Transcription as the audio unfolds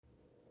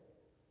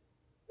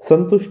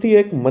संतुष्टि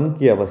एक मन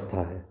की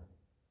अवस्था है।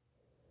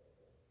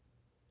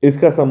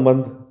 इसका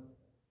संबंध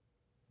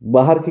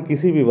बाहर की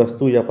किसी भी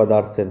वस्तु या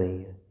पदार्थ से नहीं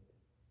है।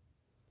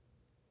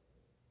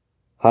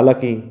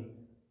 हालांकि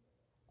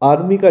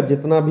आदमी का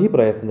जितना भी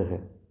प्रयत्न है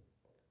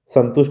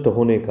संतुष्ट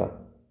होने का,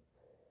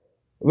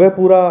 वह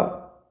पूरा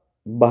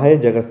बाह्य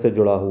जगत से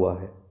जुड़ा हुआ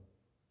है।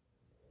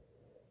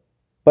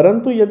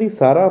 परंतु यदि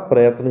सारा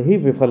प्रयत्न ही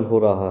विफल हो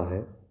रहा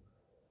है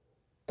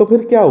तो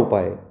फिर क्या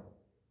उपाय,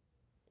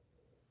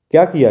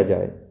 क्या किया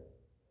जाए?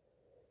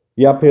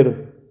 या फिर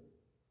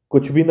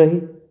कुछ भी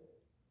नहीं?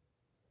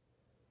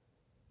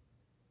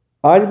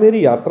 आज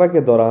मेरी यात्रा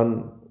के दौरान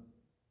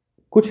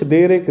कुछ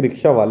देर एक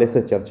रिक्शा वाले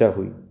से चर्चा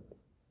हुई।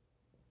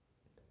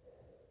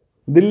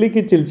 दिल्ली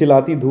की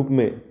चिलचिलाती धूप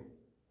में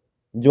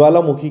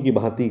ज्वालामुखी की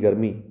भांति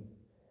गर्मी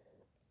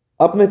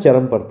अपने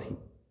चरम पर थी।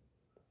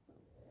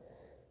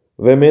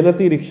 वह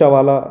मेहनती रिक्शा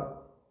वाला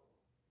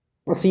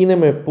पसीने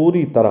में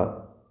पूरी तरह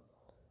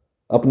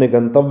अपने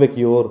गंतव्य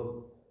की ओर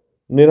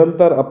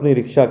निरंतर अपनी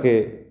रिक्शा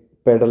के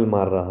पेडल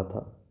मार रहा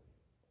था।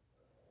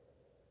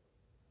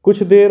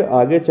 कुछ देर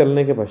आगे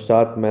चलने के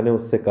पश्चात मैंने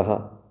उससे कहा,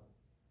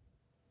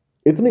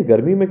 इतनी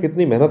गर्मी में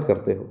कितनी मेहनत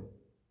करते हो?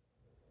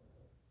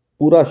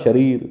 पूरा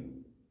शरीर,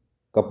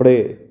 कपड़े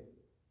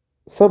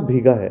सब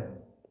भीगा है।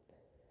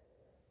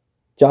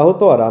 चाहो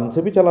तो आराम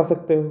से भी चला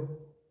सकते हो,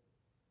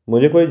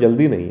 मुझे कोई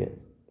जल्दी नहीं है।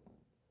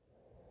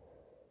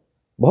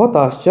 बहुत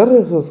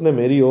आश्चर्य से उसने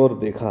मेरी ओर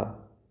देखा।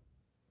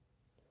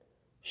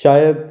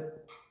 शायद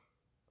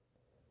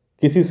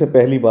किसी से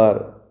पहली बार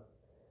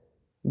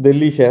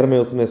दिल्ली शहर में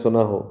उसने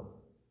सुना हो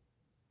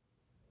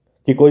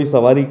कि कोई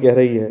सवारी कह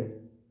रही है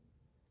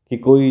कि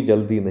कोई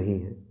जल्दी नहीं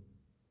है।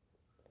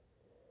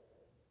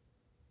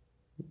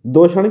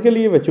 दो क्षण के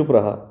लिए वह चुप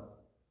रहा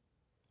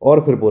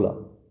और फिर बोला,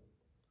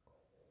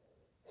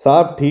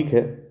 साहब ठीक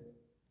है,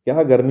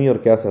 क्या गर्मी और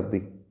क्या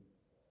सर्दी,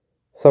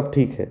 सब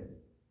ठीक है,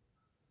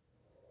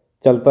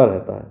 चलता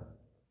रहता है।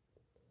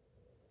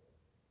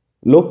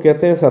 लोग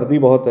कहते हैं सर्दी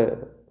बहुत है,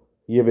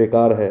 ये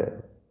बेकार है,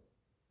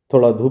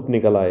 थोड़ा धूप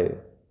निकल आए।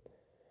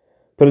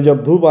 फिर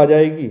जब धूप आ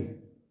जाएगी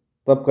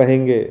तब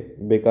कहेंगे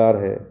बेकार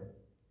है,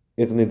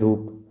 इतनी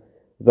धूप,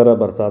 ज़रा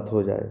बरसात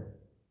हो जाए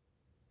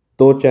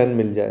तो चैन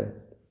मिल जाए।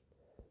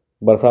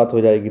 बरसात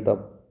हो जाएगी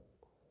तब,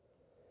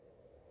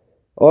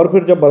 और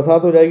फिर जब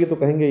बरसात हो जाएगी तो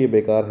कहेंगे ये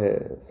बेकार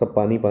है, सब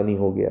पानी पानी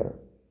हो गया,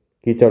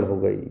 कीचड़ हो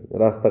गई,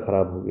 रास्ता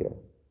खराब हो गया।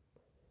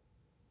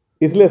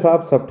 इसलिए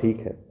साहब सब ठीक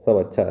है, सब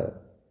अच्छा है,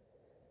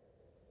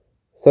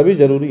 सभी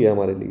जरूरी है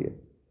हमारे लिए।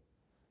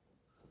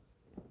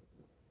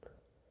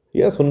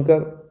 यह सुनकर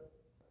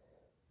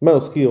मैं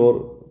उसकी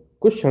ओर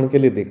कुछ क्षण के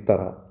लिए देखता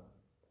रहा।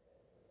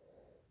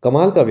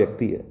 कमाल का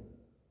व्यक्ति है।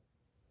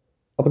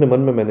 अपने मन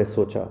में मैंने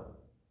सोचा,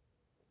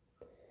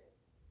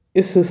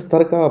 इस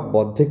स्तर का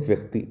बौद्धिक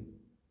व्यक्ति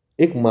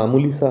एक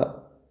मामूली सा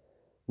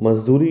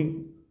मजदूरी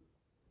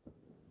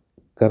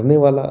करने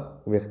वाला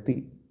व्यक्ति,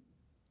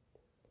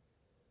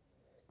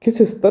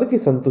 किस स्तर की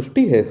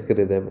संतुष्टि है इसके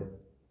हृदय में?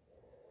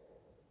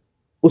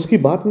 उसकी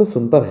बात में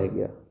सुनता रह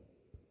गया।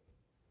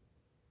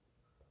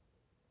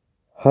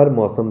 हर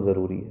मौसम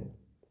जरूरी है,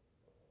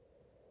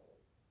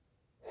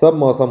 सब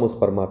मौसम उस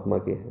परमात्मा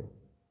के हैं,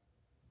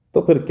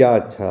 तो फिर क्या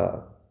अच्छा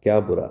क्या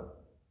बुरा।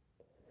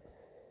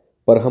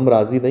 पर हम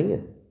राजी नहीं है।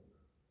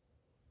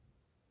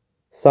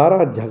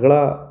 सारा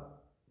झगड़ा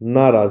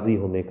नाराजी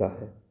होने का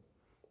है।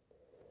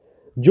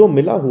 जो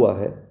मिला हुआ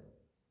है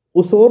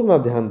उस ओर ना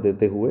ध्यान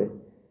देते हुए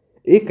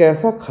एक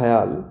ऐसा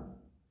ख्याल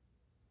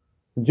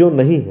जो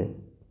नहीं है,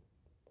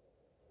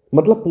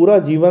 मतलब पूरा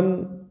जीवन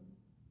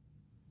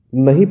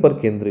नहीं पर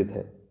केंद्रित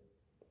है।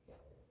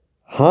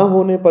 हां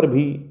होने पर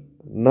भी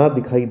ना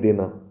दिखाई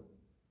देना,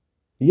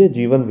 यह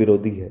जीवन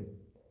विरोधी है।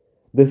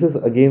 This is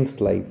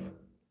against life,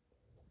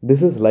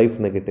 this is life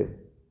negative.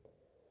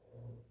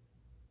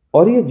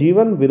 और यह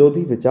जीवन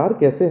विरोधी विचार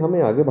कैसे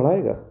हमें आगे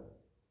बढ़ाएगा?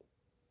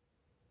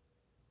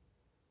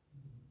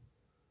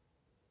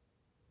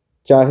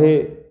 चाहे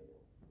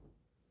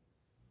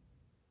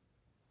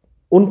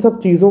उन सब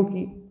चीजों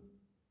की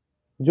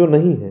जो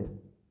नहीं है,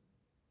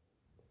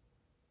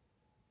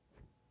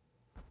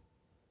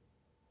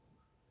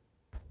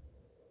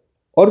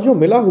 और जो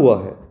मिला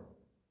हुआ है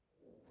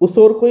उस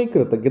ओर कोई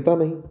कृतज्ञता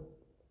नहीं।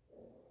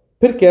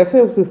 फिर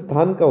कैसे उस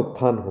स्थान का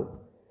उत्थान हो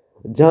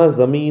जहां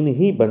जमीन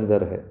ही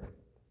बंजर है?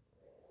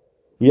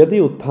 यदि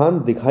उत्थान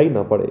दिखाई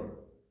ना पड़े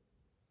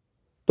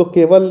तो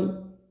केवल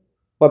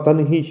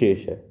पतन ही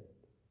शेष है।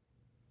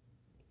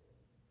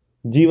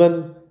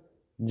 जीवन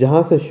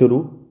जहां से शुरू,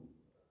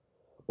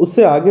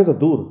 उससे आगे तो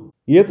दूर,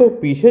 ये तो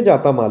पीछे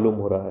जाता मालूम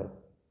हो रहा है।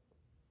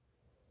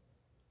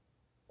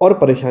 और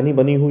परेशानी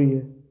बनी हुई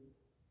है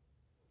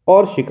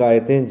और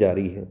शिकायतें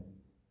जारी हैं।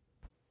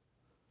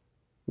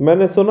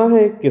 मैंने सुना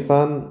है एक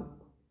किसान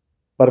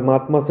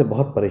परमात्मा से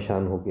बहुत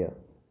परेशान हो गया।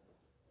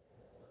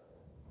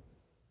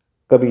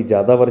 कभी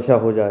ज्यादा वर्षा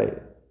हो जाए,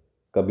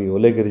 कभी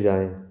ओले गिर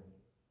जाएं,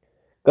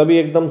 कभी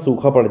एकदम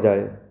सूखा पड़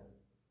जाए,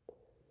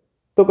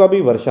 तो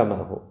कभी वर्षा ना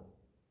हो,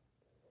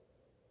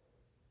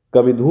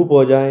 कभी धूप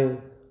हो जाए,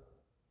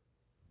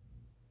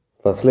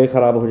 फसलें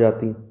खराब हो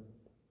जाती।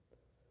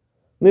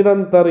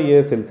 निरंतर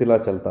ये सिलसिला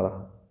चलता रहा।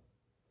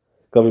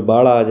 कभी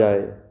बाढ़ आ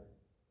जाए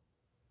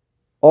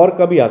और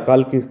कभी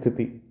अकाल की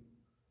स्थिति।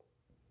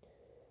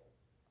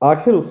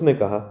 आखिर उसने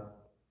कहा,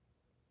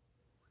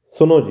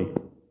 सुनो जी,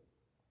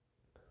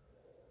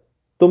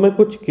 तुम्हें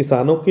कुछ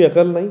किसानों की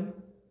अकल नहीं?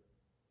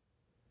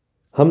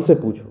 हमसे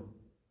पूछो।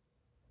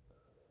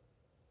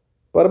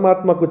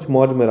 परमात्मा कुछ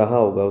मौज में रहा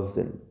होगा उस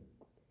दिन।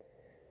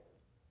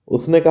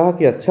 उसने कहा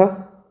कि अच्छा,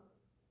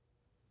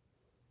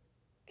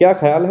 क्या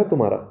ख्याल है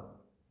तुम्हारा?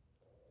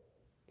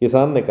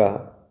 किसान ने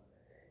कहा,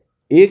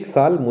 एक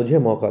साल मुझे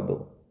मौका दो,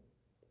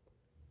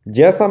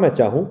 जैसा मैं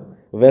चाहूं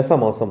वैसा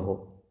मौसम हो।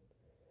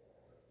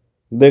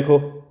 देखो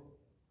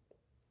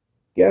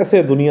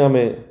कैसे दुनिया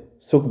में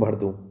सुख भर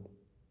दूं,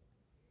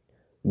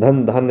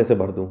 धन धान्य से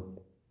भर दूं।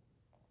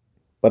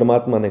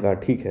 परमात्मा ने कहा,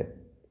 ठीक है,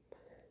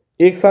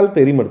 एक साल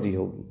तेरी मर्जी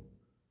होगी,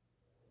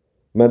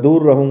 मैं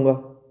दूर रहूंगा।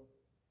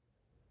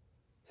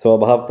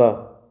 स्वभावता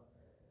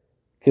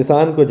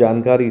किसान को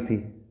जानकारी थी,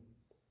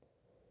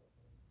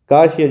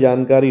 काश ये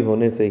जानकारी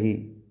होने से ही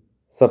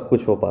सब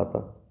कुछ हो पाता।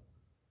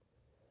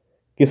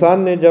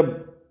 किसान ने जब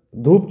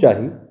धूप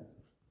चाही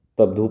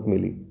तब धूप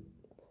मिली,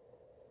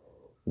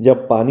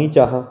 जब पानी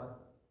चाहा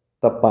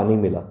तब पानी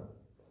मिला।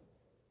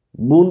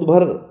 बूंद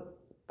भर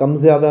कम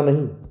ज्यादा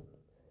नहीं,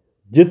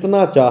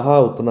 जितना चाहा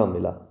उतना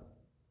मिला।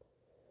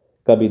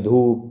 कभी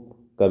धूप,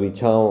 कभी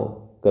छांव,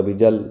 कभी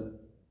जल।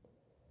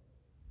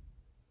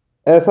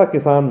 ऐसा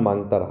किसान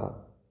मांगता रहा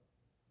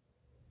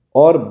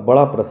और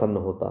बड़ा प्रसन्न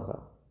होता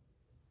रहा,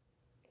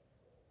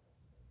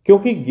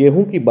 क्योंकि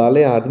गेहूं की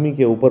बालें आदमी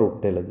के ऊपर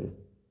उठने लगी।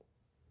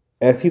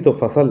 ऐसी तो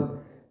फसल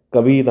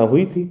कभी ना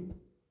हुई थी।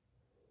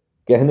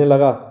 कहने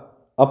लगा,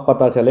 अब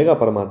पता चलेगा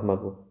परमात्मा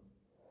को।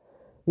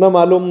 न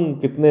मालूम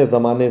कितने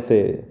जमाने से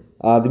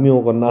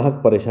आदमियों को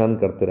नाहक परेशान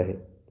करते रहे।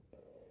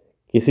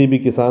 किसी भी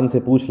किसान से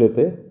पूछ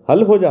लेते,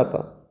 हल हो जाता।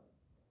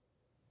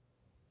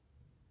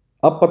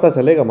 अब पता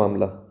चलेगा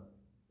मामला।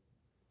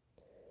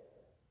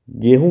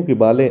 गेहूं की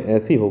बालें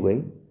ऐसी हो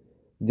गईं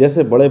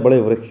जैसे बड़े बड़े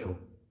वृक्ष हो।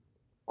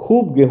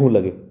 खूब गेहूं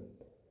लगे।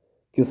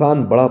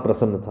 किसान बड़ा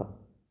प्रसन्न था।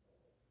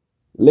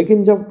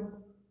 लेकिन जब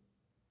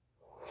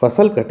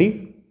फसल कटी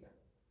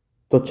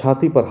तो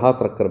छाती पर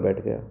हाथ रखकर बैठ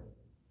गया।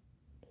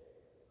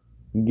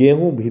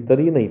 गेहूं भीतर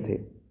ही नहीं थे,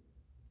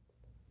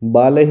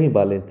 बालें ही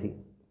बालें थी।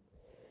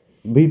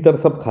 भीतर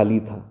सब खाली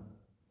था।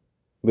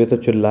 वे तो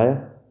चिल्लाया,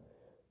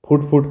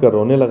 फूट फूट कर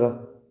रोने लगा।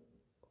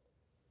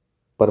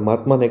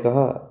 परमात्मा ने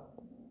कहा,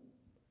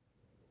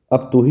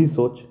 अब तू ही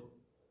सोच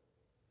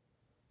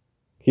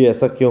कि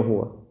ऐसा क्यों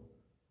हुआ।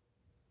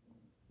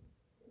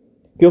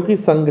 क्योंकि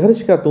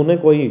संघर्ष का तूने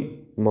कोई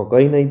मौका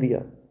ही नहीं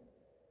दिया।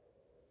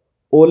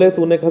 ओले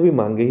तूने कभी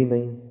मांगे ही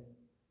नहीं,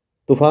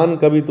 तूफान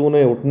कभी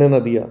तूने उठने न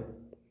दिया,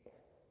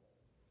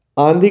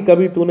 आंधी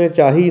कभी तूने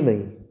चाही ही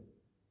नहीं।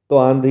 तो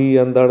आंधी,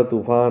 अंधड़,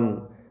 तूफान,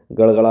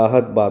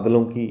 गड़गड़ाहट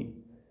बादलों की,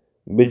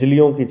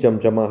 बिजलियों की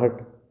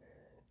चमचमाहट,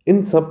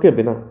 इन सब के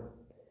बिना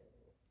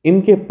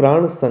इनके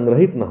प्राण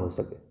संग्रहित ना हो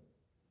सके।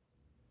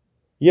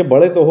 ये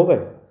बड़े तो हो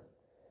गए,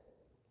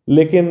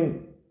 लेकिन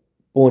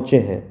पहुंचे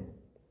हैं।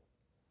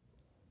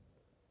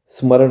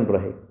 स्मरण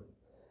रहे,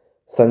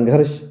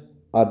 संघर्ष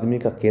आदमी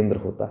का केंद्र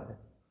होता है।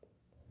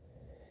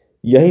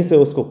 यहीं से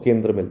उसको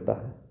केंद्र मिलता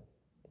है,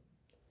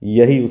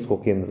 यही उसको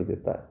केंद्र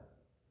देता है।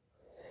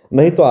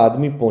 नहीं तो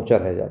आदमी पहुंचा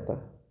रह जाता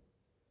है।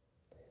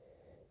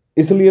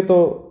 इसलिए तो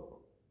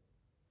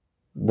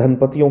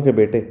धनपतियों के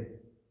बेटे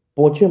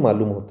पोंछे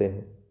मालूम होते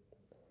हैं।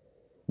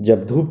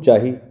 जब धूप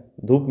चाही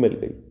धूप मिल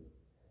गई,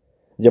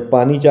 जब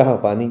पानी चाहा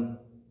पानी।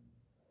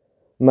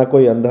 ना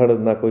कोई अंधड़,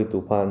 ना कोई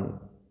तूफान।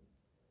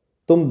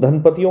 तुम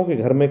धनपतियों के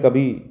घर में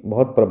कभी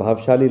बहुत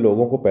प्रभावशाली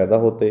लोगों को पैदा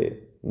होते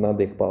ना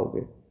देख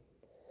पाओगे।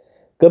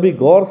 कभी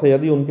गौर से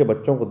यदि उनके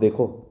बच्चों को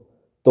देखो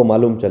तो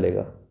मालूम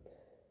चलेगा,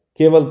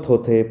 केवल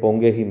थोथे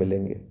पोंगे ही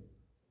मिलेंगे।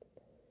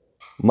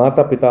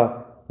 माता पिता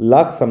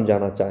लाख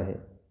समझाना चाहे,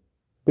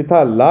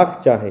 पिता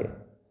लाख चाहे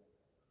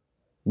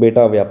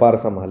बेटा व्यापार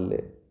संभाल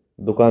ले,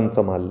 दुकान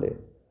संभाल ले,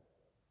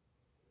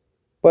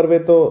 पर वे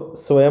तो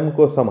स्वयं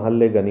को संभाल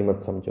ले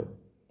गनीमत समझो।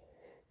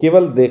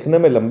 केवल देखने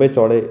में लंबे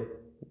चौड़े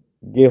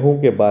गेहूं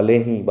के बाले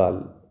ही बाल,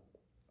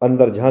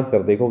 अंदर झांक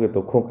कर देखोगे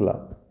तो खोखला,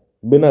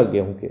 बिना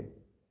गेहूं के।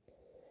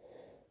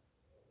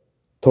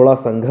 थोड़ा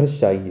संघर्ष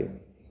चाहिए,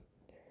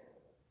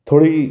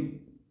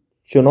 थोड़ी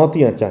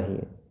चुनौतियां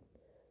चाहिए।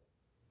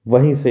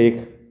 वहीं से एक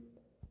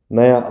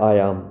नया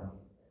आयाम,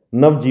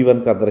 नव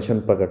जीवन का दर्शन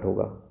प्रकट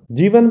होगा।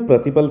 जीवन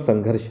प्रतिपल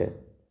संघर्ष है,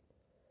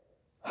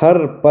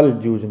 हर पल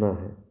जूझना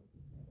है।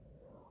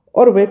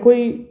 और वह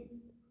कोई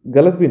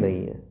गलत भी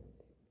नहीं है।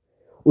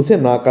 उसे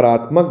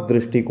नकारात्मक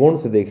दृष्टिकोण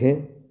से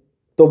देखें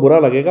तो बुरा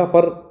लगेगा,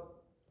 पर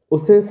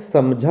उसे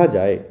समझा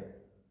जाए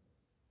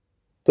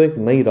तो एक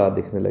नई राह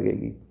दिखने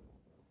लगेगी।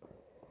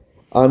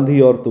 आंधी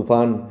और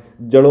तूफान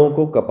जड़ों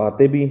को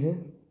कपाते भी हैं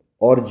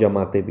और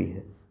जमाते भी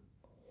हैं।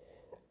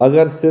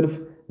 अगर सिर्फ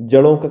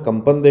जड़ों का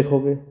कंपन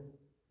देखोगे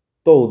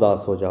तो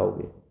उदास हो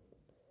जाओगे।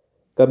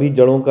 कभी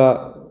जड़ों का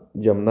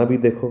जमना भी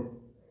देखो,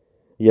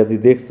 यदि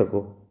देख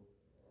सको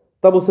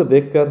तब उसे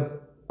देखकर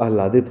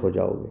आह्लादित हो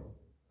जाओगे।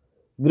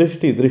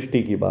 दृष्टि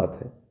दृष्टि की बात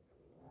है।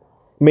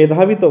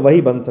 मेधावी तो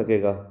वही बन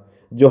सकेगा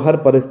जो हर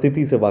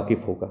परिस्थिति से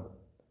वाकिफ होगा।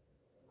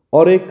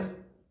 और एक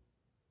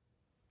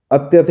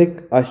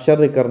अत्यधिक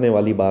आश्चर्य करने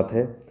वाली बात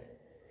है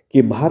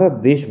कि भारत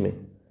देश में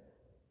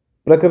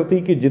प्रकृति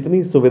की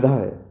जितनी सुविधा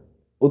है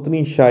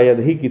उतनी शायद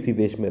ही किसी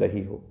देश में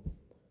रही हो।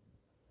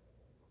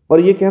 और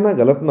यह कहना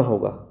गलत ना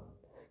होगा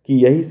कि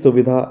यही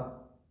सुविधा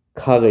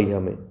खा गई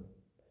हमें।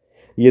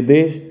 यह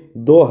देश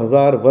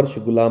 2000 वर्ष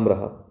गुलाम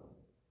रहा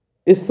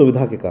इस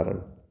सुविधा के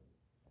कारण।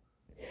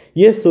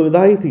 यह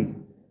सुविधा ही थी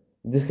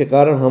जिसके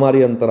कारण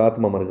हमारी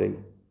अंतरात्मा मर गई।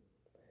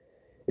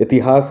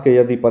 इतिहास के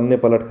यदि पन्ने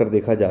पलट कर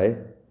देखा जाए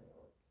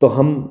तो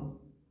हम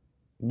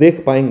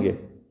देख पाएंगे,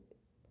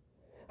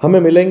 हमें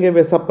मिलेंगे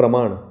वे सब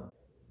प्रमाण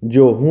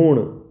जो हूण,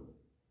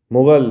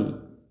 मुगल,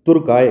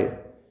 तुर्क आए,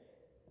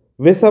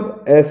 वे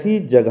सब ऐसी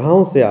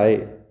जगहों से आए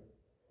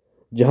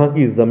जहां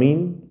की जमीन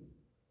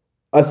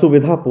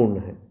असुविधापूर्ण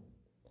है।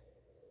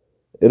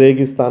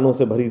 रेगिस्तानों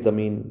से भरी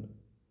जमीन,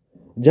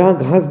 जहां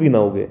घास भी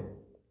ना उगे,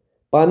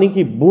 पानी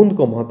की बूंद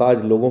को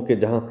मोहताज लोगों के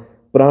जहां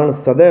प्राण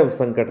सदैव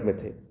संकट में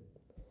थे।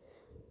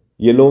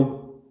 ये लोग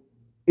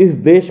इस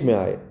देश में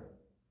आए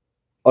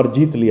और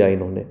जीत लिया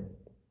इन्होंने,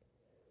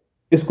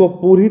 इसको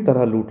पूरी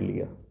तरह लूट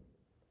लिया।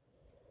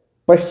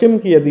 पश्चिम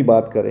की यदि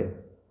बात करें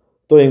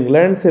तो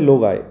इंग्लैंड से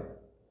लोग आए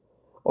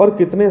और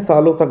कितने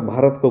सालों तक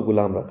भारत को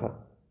गुलाम रखा।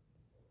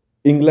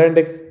 इंग्लैंड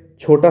एक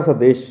छोटा सा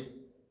देश,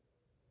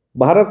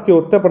 भारत के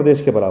उत्तर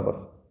प्रदेश के बराबर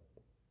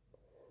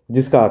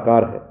जिसका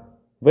आकार है,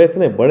 वह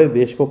इतने बड़े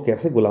देश को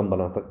कैसे गुलाम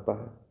बना सकता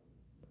है?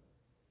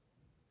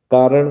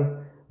 कारण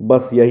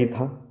बस यही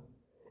था,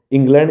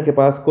 इंग्लैंड के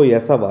पास कोई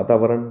ऐसा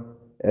वातावरण,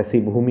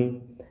 ऐसी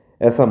भूमि,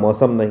 ऐसा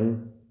मौसम नहीं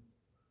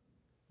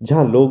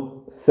जहां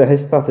लोग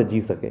सहजता से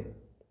जी सके।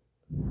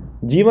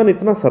 जीवन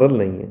इतना सरल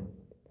नहीं है,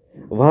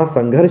 वहां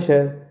संघर्ष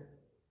है,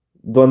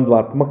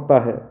 द्वंद्वात्मकता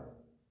है,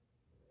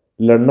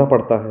 लड़ना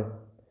पड़ता है,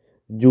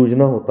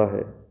 जूझना होता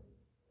है,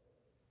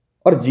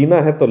 और जीना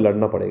है तो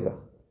लड़ना पड़ेगा।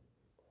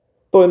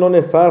 तो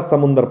इन्होंने 7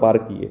 समुंदर पार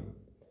किए।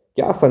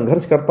 क्या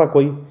संघर्ष करता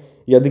कोई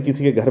यदि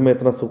किसी के घर में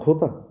इतना सुख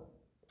होता?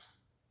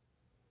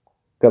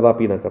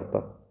 कदापि ना करता।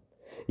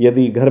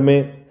 यदि घर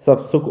में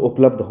सब सुख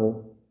उपलब्ध हो,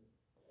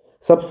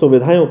 सब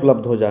सुविधाएं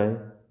उपलब्ध हो जाएं,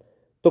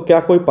 तो क्या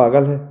कोई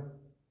पागल है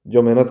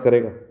जो मेहनत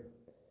करेगा,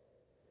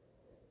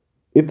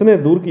 इतने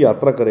दूर की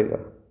यात्रा करेगा,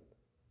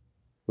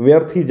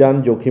 व्यर्थ ही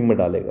जान जोखिम में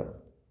डालेगा?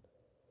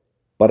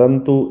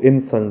 परंतु इन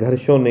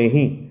संघर्षों ने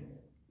ही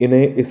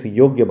इन्हें इस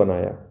योग्य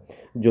बनाया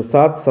जो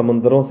 7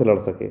 समुद्रों से लड़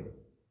सके।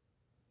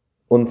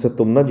 उनसे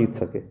तुम ना जीत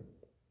सके।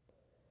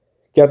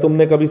 क्या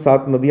तुमने कभी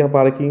 7 नदियां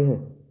पार की हैं?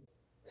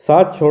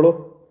 7 छोड़ो,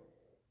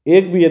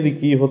 एक भी यदि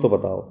की हो तो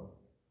बताओ।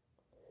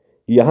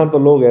 यहां तो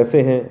लोग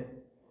ऐसे हैं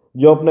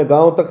जो अपने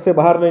गांव तक से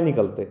बाहर नहीं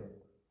निकलते,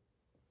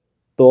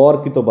 तो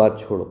और की तो बात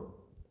छोड़ो।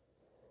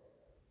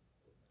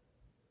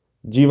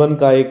 जीवन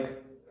का एक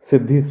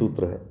सिद्धि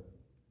सूत्र है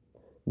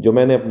जो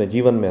मैंने अपने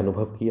जीवन में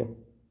अनुभव किया।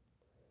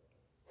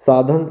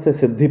 साधन से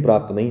सिद्धि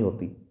प्राप्त नहीं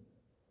होती,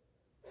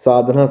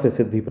 साधना से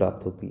सिद्धि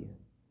प्राप्त होती है।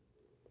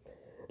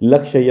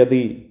 लक्ष्य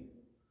यदि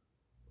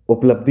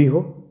उपलब्धि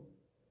हो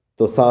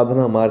तो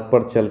साधना मार्ग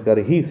पर चलकर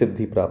ही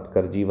सिद्धि प्राप्त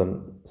कर जीवन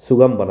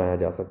सुगम बनाया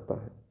जा सकता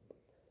है।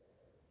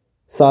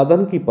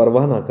 साधन की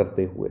परवाह ना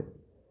करते हुए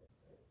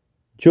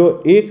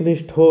जो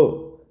एकनिष्ठ हो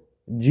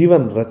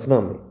जीवन रचना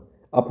में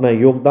अपना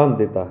योगदान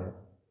देता है,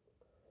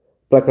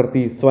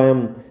 प्रकृति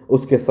स्वयं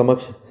उसके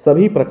समक्ष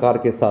सभी प्रकार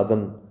के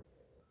साधन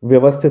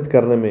व्यवस्थित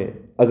करने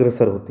में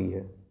अग्रसर होती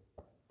है।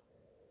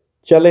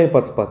 चलें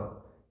पथ पर,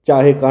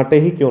 चाहे कांटे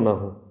ही क्यों ना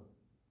हो,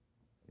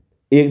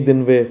 एक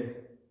दिन वे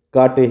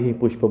कांटे ही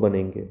पुष्प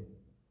बनेंगे।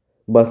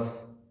 बस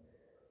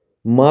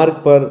मार्ग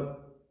पर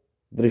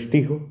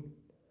दृष्टि हो,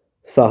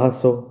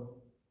 साहस हो,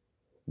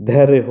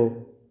 धैर्य हो,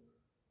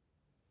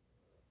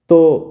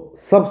 तो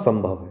सब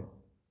संभव है।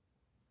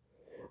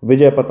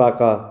 विजय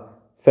पताका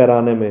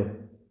फहराने में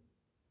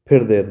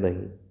फिर देर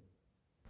नहीं।